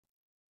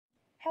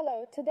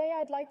Hello, today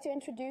I'd like to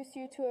introduce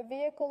you to a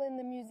vehicle in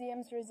the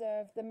museum's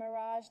reserve, the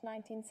Mirage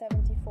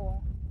 1974.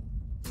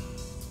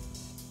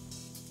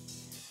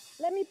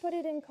 Let me put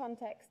it in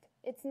context.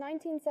 It's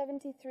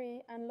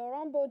 1973 and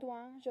Laurent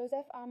Beaudoin,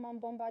 Joseph-Armand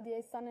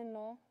Bombardier's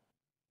son-in-law,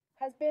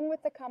 has been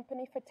with the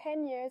company for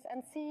 10 years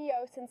and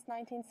CEO since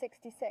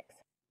 1966.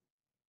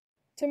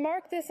 To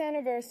mark this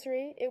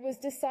anniversary, it was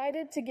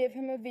decided to give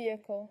him a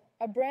vehicle,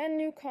 a brand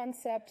new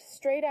concept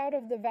straight out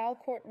of the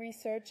Valcourt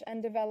Research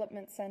and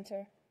Development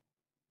Center,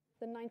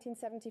 the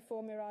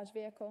 1974 Mirage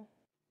vehicle.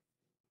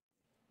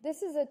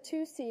 This is a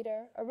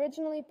two-seater,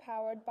 originally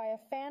powered by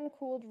a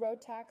fan-cooled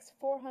Rotax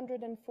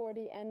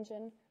 440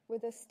 engine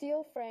with a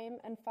steel frame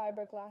and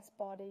fiberglass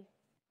body.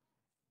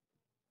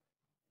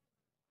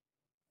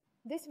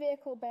 This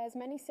vehicle bears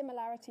many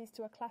similarities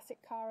to a classic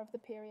car of the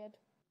period.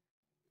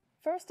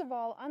 First of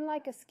all,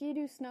 unlike a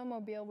Ski-Doo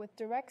snowmobile with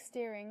direct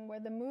steering, where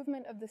the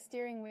movement of the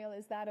steering wheel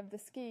is that of the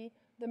ski,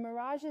 the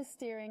Mirage's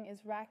steering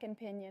is rack and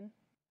pinion.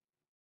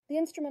 The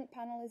instrument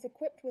panel is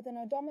equipped with an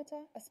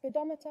odometer, a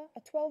speedometer,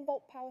 a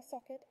 12-volt power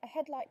socket, a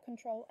headlight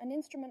control, an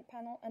instrument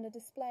panel, and a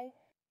display,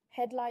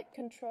 headlight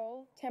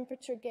control,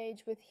 temperature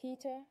gauge with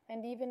heater,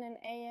 and even an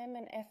AM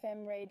and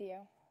FM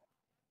radio.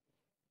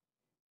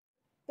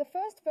 The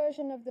first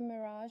version of the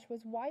Mirage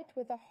was white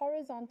with a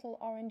horizontal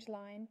orange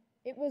line.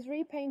 It was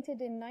repainted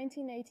in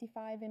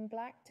 1985 in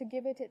black to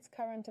give it its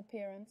current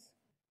appearance.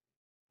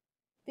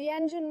 The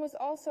engine was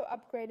also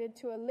upgraded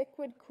to a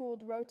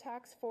liquid-cooled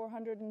Rotax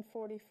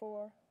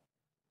 444.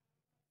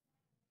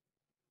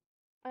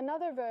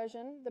 Another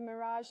version, the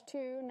Mirage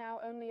 2, now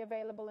only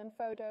available in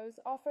photos,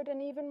 offered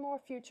an even more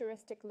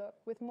futuristic look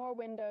with more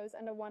windows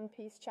and a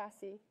one-piece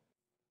chassis.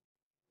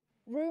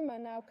 Rumor,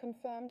 now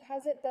confirmed,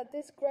 has it that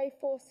this grey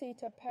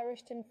four-seater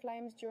perished in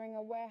flames during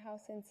a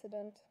warehouse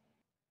incident.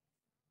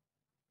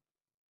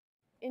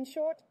 In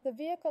short, the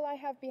vehicle I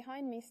have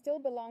behind me still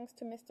belongs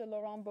to Mr.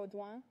 Laurent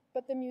Beaudoin,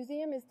 but the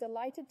museum is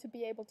delighted to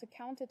be able to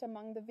count it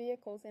among the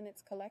vehicles in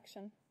its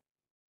collection.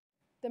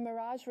 The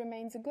Mirage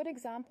remains a good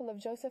example of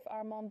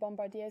Joseph-Armand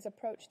Bombardier's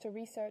approach to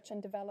research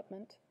and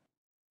development.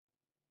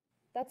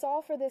 That's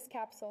all for this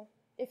capsule.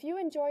 If you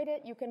enjoyed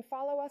it, you can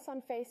follow us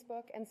on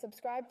Facebook and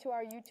subscribe to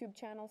our YouTube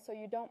channel so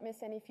you don't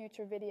miss any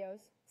future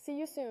videos. See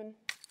you soon!